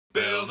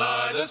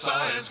the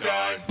Science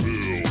Guy. Bill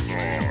Nye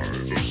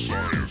the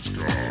Science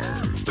Guy.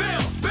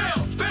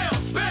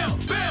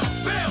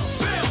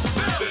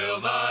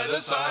 Bill Nye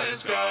the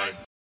Science Guy.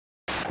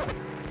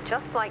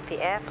 Just like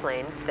the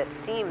airplane that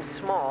seems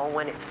small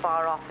when it's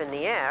far off in the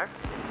air,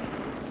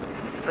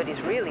 but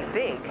is really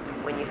big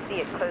when you see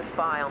it close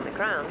by on the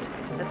ground,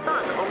 the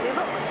sun only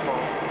looks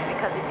small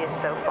because it is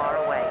so far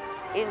away.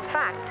 In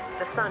fact,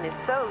 the sun is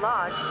so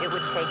large it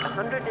would take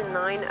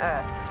 109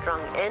 Earths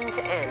strung end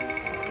to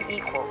end to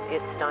equal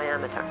its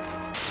diameter.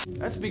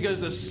 That's because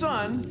the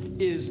sun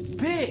is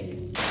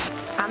big.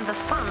 And the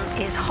sun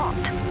is hot,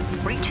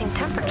 reaching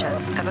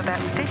temperatures of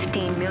about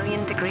 15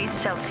 million degrees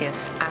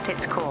Celsius at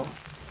its core.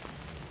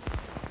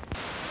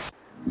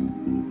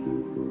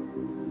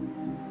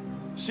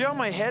 See how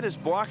my head is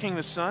blocking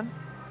the sun?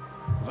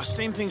 Well, the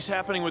same thing's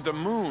happening with the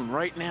moon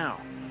right now.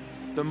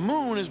 The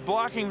moon is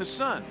blocking the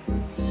sun.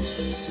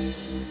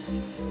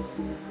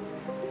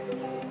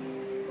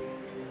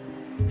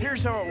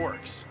 Here's how it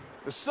works.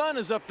 The sun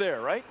is up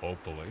there, right?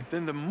 Hopefully.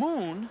 Then the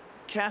moon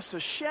casts a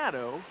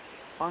shadow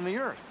on the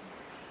Earth.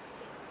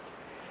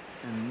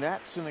 And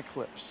that's an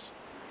eclipse.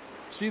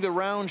 See the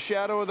round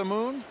shadow of the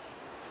moon?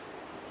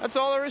 That's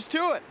all there is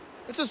to it.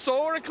 It's a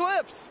solar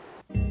eclipse.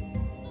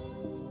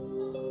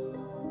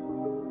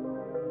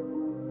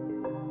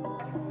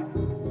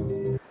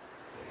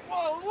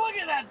 Whoa, look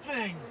at that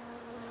thing!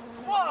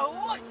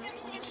 Whoa, look,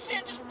 you can see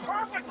it just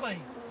perfectly!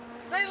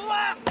 They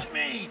laughed at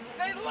me!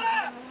 They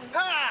laughed!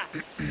 Ha!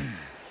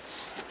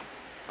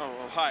 Oh,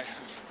 well, hi.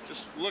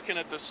 Just looking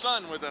at the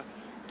sun with a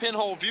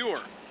pinhole viewer.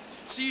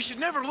 See, you should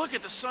never look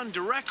at the sun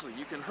directly.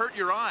 You can hurt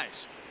your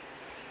eyes.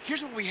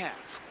 Here's what we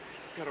have.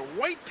 We've got a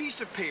white piece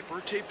of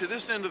paper taped to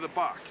this end of the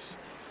box.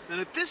 Then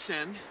at this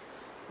end,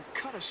 we've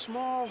cut a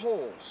small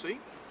hole, see?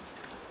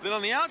 Then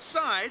on the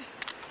outside,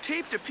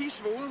 taped a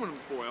piece of aluminum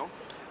foil,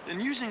 and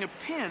using a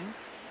pin,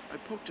 I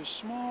poked a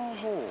small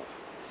hole.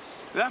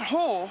 That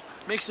hole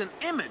makes an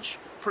image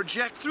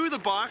project through the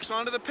box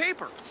onto the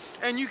paper.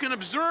 And you can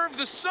observe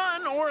the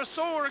sun or a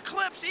solar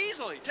eclipse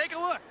easily. Take a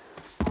look.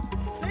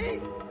 See?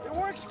 It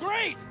works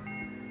great.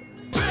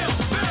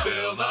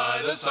 Bill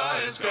Nye the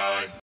Science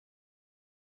Guy.